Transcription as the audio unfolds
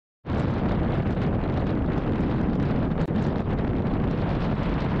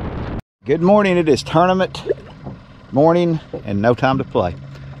Good morning. It is tournament morning and no time to play.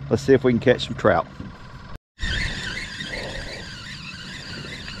 Let's see if we can catch some trout.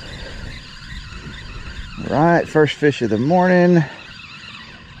 All right, first fish of the morning.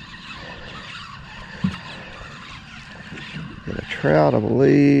 Got a trout, I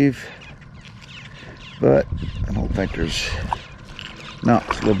believe, but I don't think there's, no,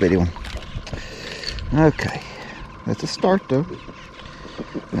 it's a little bitty one. Okay, that's a start though.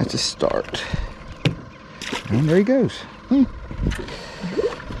 That's a start. And there he goes. He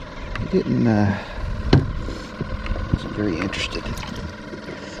didn't, wasn't very interested in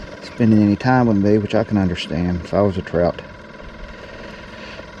spending any time with me, which I can understand. If I was a trout,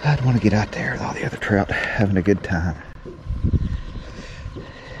 I'd want to get out there with all the other trout having a good time.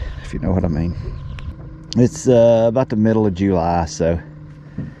 If you know what I mean. It's about the middle of July, so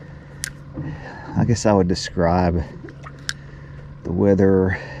I guess I would describe the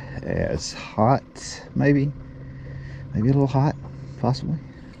weather as hot, maybe a little hot, possibly.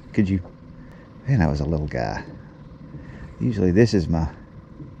 Could you, man, that was a little guy. Usually this is my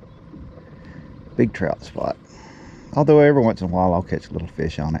big trout spot, although every once in a while I'll catch a little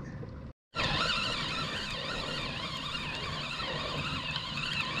fish on it.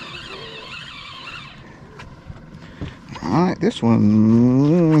 All right, this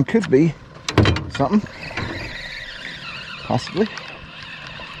one could be something. Possibly.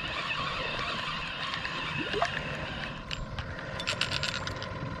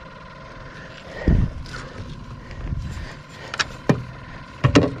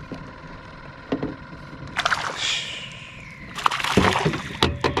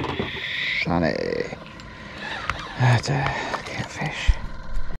 Honey. That's a catfish.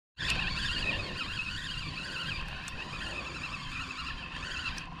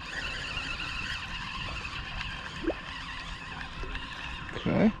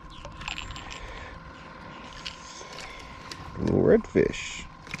 Okay. Little redfish.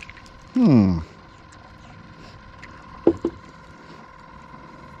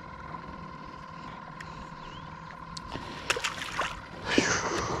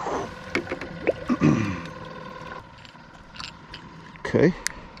 Okay.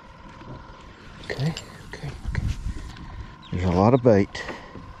 Okay. There's a lot of bait.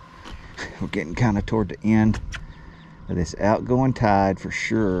 We're getting kind of toward the end of this outgoing tide for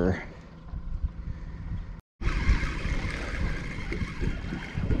sure.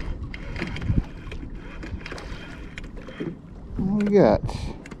 What we got?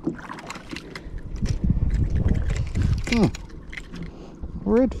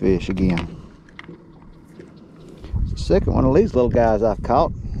 Redfish again. It's the second one of these little guys I've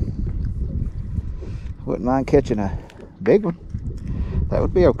caught. Wouldn't mind catching a big one. That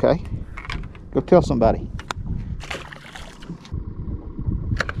would be okay. Go tell somebody.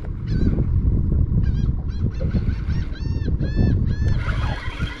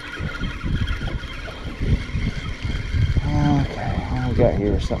 Okay, what we got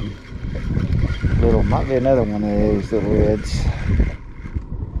here? Something little, might be another one of these little reds.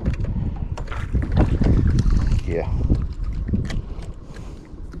 Yeah.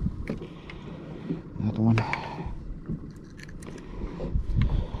 Another one.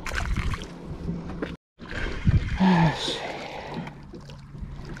 Let's see.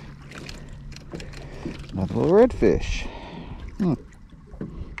 Another little redfish.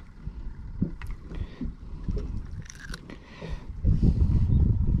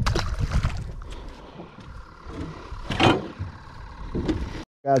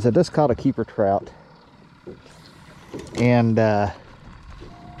 Guys, I just caught a keeper trout, and I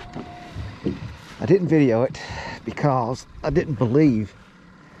didn't video it because I didn't believe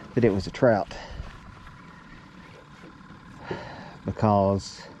that it was a trout,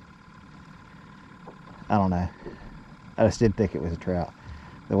 because I don't know, I just didn't think it was a trout.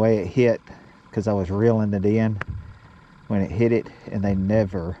 The way it hit, because I was reeling it in when it hit it, and they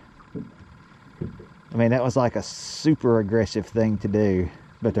never, I mean, that was like a super aggressive thing to do,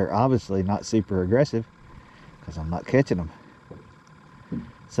 but they're obviously not super aggressive because I'm not catching them.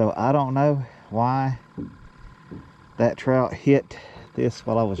 So I don't know why that trout hit this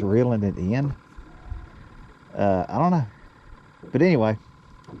while I was reeling it in. I don't know. But anyway,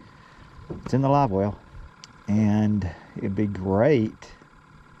 it's in the live well, and it'd be great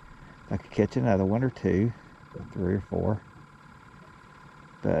if I could catch another one or two, 3 or 4.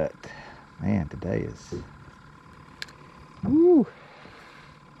 But man, today is, woo,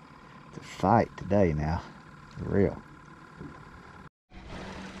 it's a fight today now, for real.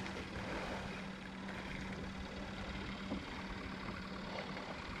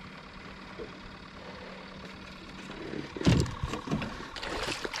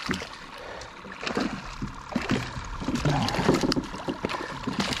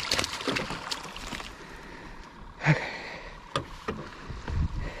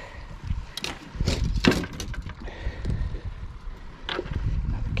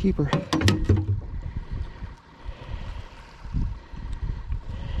 keeper.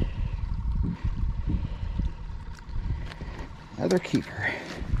 Another keeper.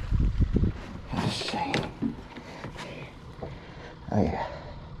 Let's see. Oh yeah.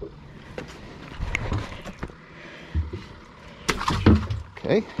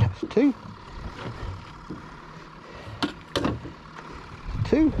 Okay, that's two.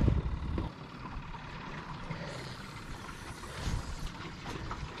 Two.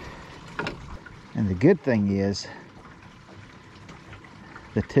 And the good thing is,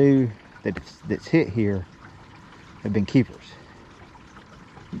 the two that's hit here have been keepers.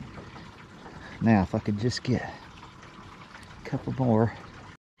 Now, if I could just get a couple more.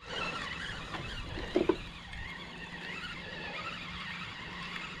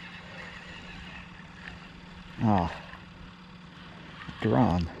 Ah,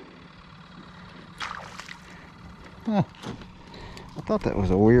 drum. Huh. I thought that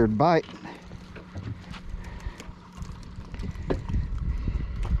was a weird bite.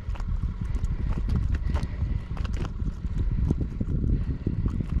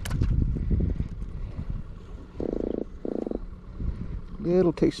 A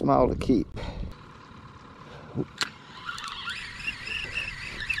little too small to keep.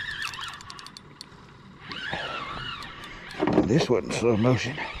 This wasn't slow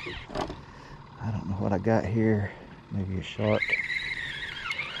motion. I don't know what I got here. Maybe a shark.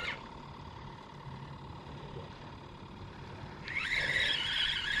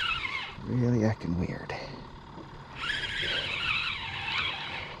 Really acting weird.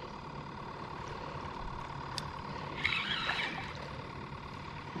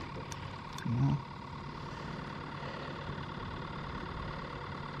 No.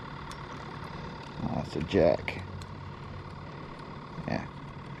 Oh, that's a jack. Yeah.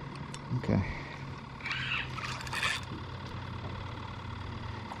 Okay.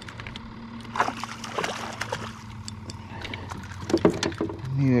 I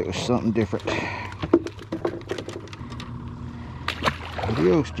knew it was something different.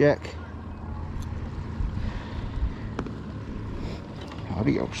 Adios, Jack.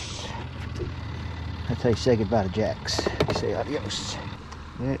 Adios. That's how you say goodbye to jacks. You say adios.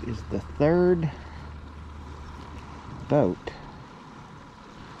 That is the third boat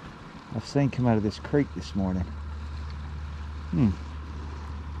I've seen come out of this creek this morning.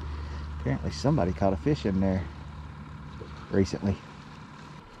 Apparently somebody caught a fish in there recently.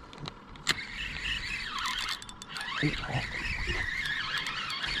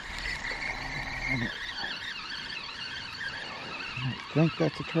 I think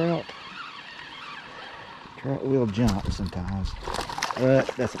that's a trout. Trout will jump sometimes, but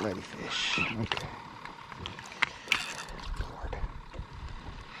that's a ladyfish. Okay. Lord.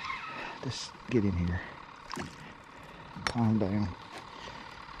 Just get in here. Calm down.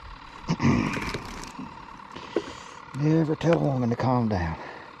 Never tell a woman to calm down.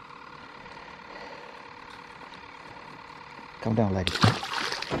 Calm down, lady.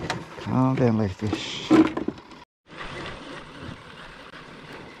 Calm down, ladyfish.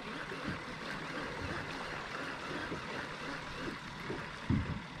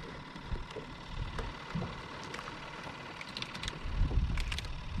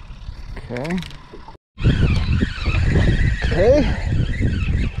 Okay.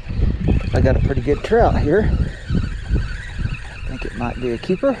 I got a pretty good trout here. I think it might be a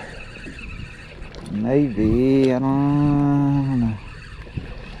keeper. Maybe, I don't know.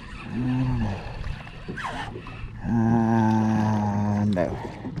 No.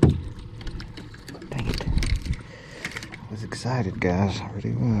 Dang it. I was excited, guys. I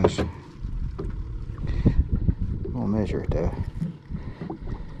really was. We'll measure it though.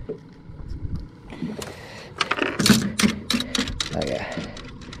 Oh yeah.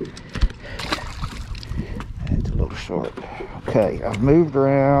 It's a little short. Okay, I've moved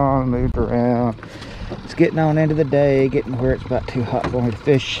around. It's getting on into the day, getting where it's about too hot for me to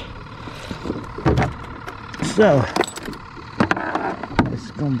fish. So, this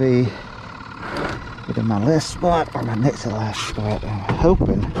is going to be either my last spot or my next to last spot. I'm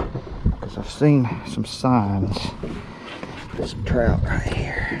hoping, because I've seen some signs of some trout right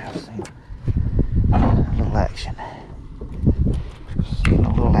here. I've seen a little action.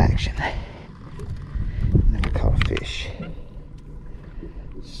 And then I caught a fish.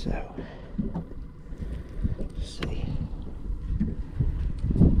 So, let's see.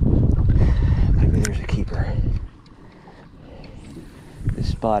 Maybe there's a keeper. This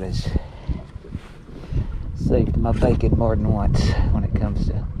spot has saved my bacon more than once when it comes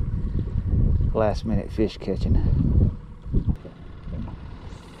to last minute fish catching.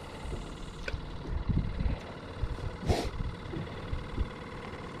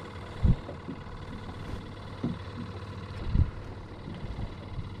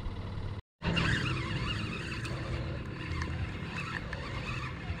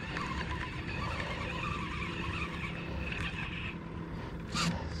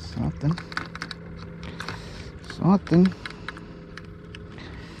 something. Something.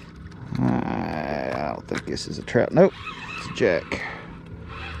 I don't think this is a trout. Nope, it's a jack.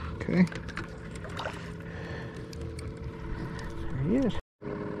 Okay. There he is.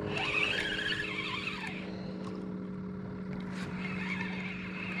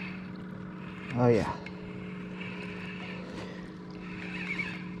 Oh yeah.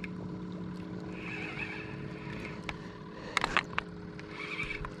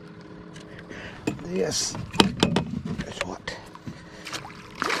 This is what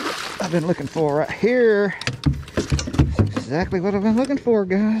I've been looking for right here. That's exactly what I've been looking for,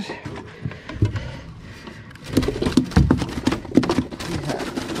 guys.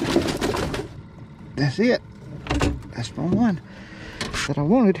 That's it. That's my one that I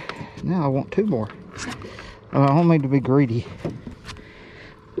wanted. Now I want two more. I don't mean to be greedy.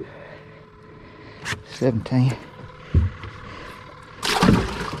 17.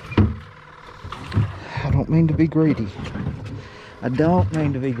 I don't mean to be greedy. I don't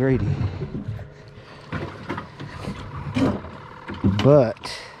mean to be greedy.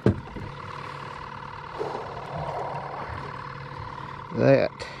 But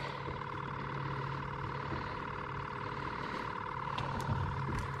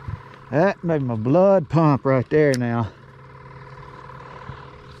that made my blood pump right there now.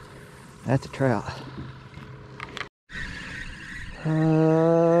 That's a trout.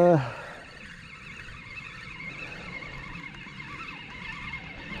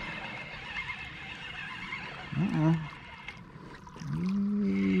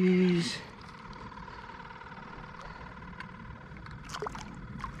 These.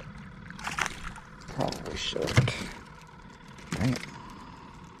 Probably short. Dang it.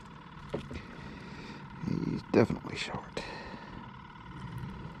 He's definitely short.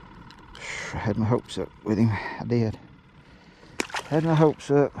 I had my hopes up with him. I did. Had my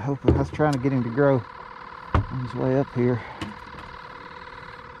hopes up. I was trying to get him to grow on his way up here.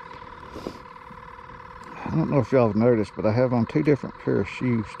 I don't know if y'all have noticed, but I have on two different pair of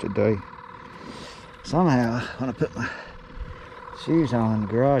shoes today. Somehow, when I put my shoes on in the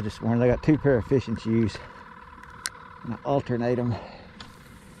garage this morning, I got two pair of fishing shoes. And I alternate them.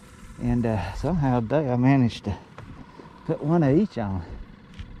 And somehow today I managed to put one of each on.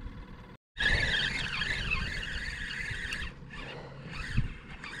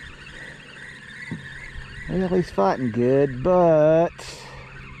 Well, he's fighting good, but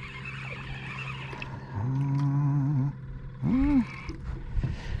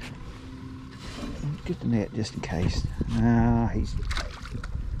get the net just in case. No,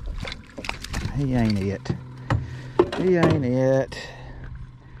 he ain't it. He ain't it.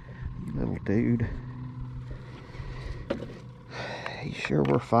 Little dude. He's sure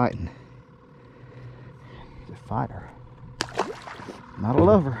we're fighting. He's a fighter. Not a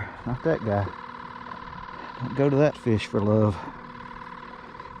lover. Not that guy. Don't go to that fish for love.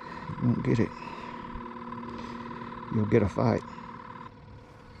 You won't get it. You'll get a fight.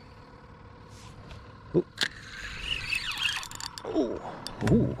 Ooh. Ooh.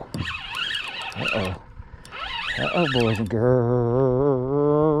 Ooh. Uh-oh. Uh-oh, boys and girls.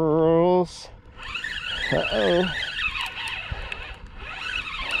 Uh-oh.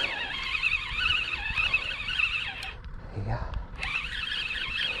 Yeah.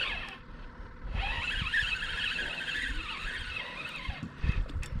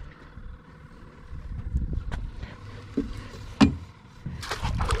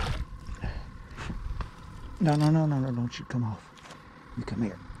 No, don't you come off. You come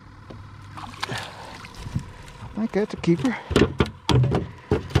here. I think that's a keeper.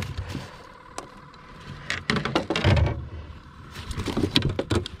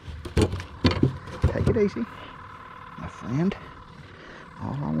 Take it easy, my friend.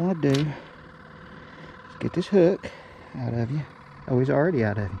 All I want to do is get this hook out of you. Oh, he's already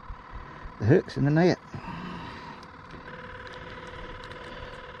out of you. The hook's in the net.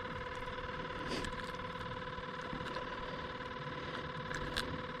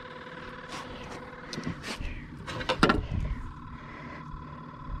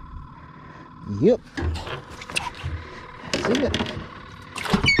 Yep. That's it.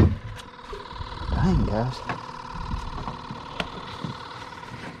 Dang, guys.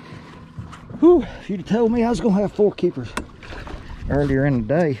 Whew, if you'd have told me I was going to have 4 keepers earlier in the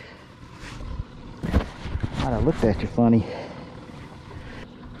day, I'd have looked at you funny.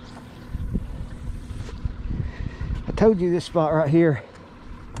 I told you this spot right here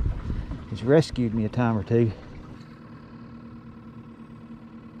has rescued me a time or two.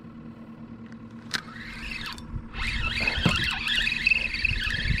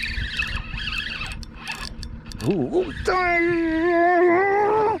 Ooh,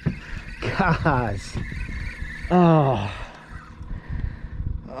 dang! Guys. Oh.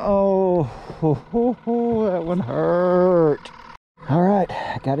 Oh, that one hurt. All right,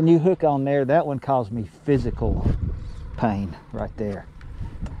 I got a new hook on there. That one caused me physical pain right there.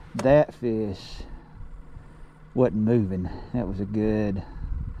 That fish wasn't moving. That was a good,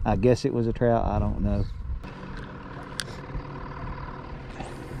 I guess it was a trout, I don't know.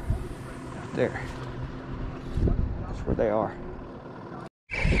 There. That's where they are.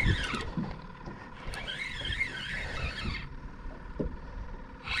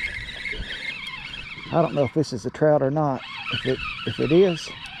 I don't know if this is a trout or not. If it is,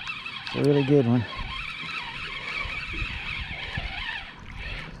 it's a really good one.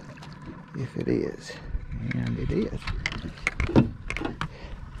 If it is, and it is.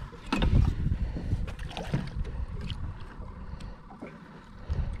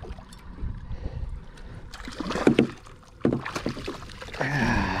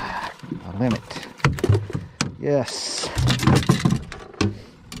 A limit. Yes.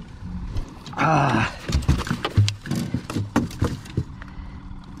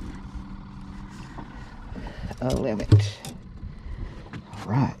 A limit. All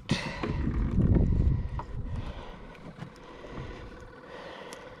right.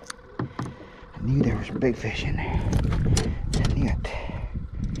 I knew there was a big fish in there. I knew it.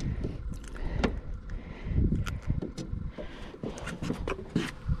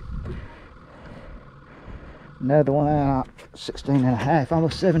 Another one out, 16 and a half,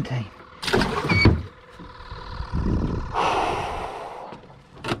 almost 17.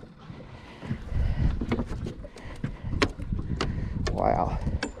 Wow.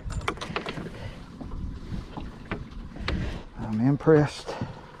 I'm impressed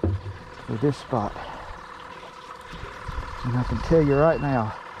with this spot. And I can tell you right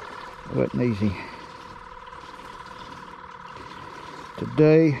now, it wasn't easy.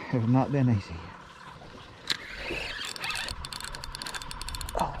 Today has not been easy.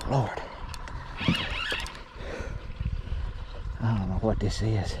 Oh, Lord. I don't know what this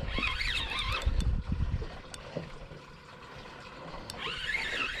is.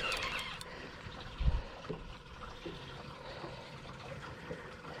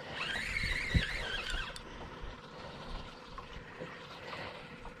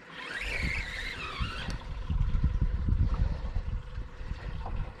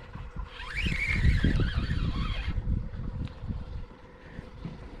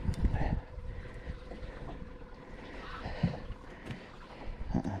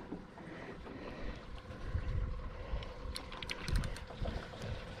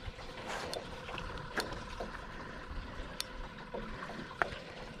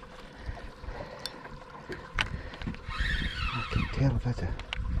 Tell if that's a,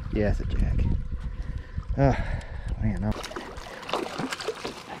 yeah, it's a jack. Man, no.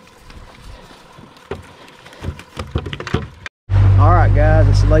 Alright guys,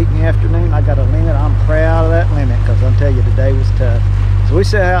 it's late in the afternoon. I got a limit. I'm proud of that limit because I'll tell you today was tough. So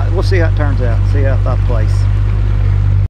we'll see how it turns out. See how I place.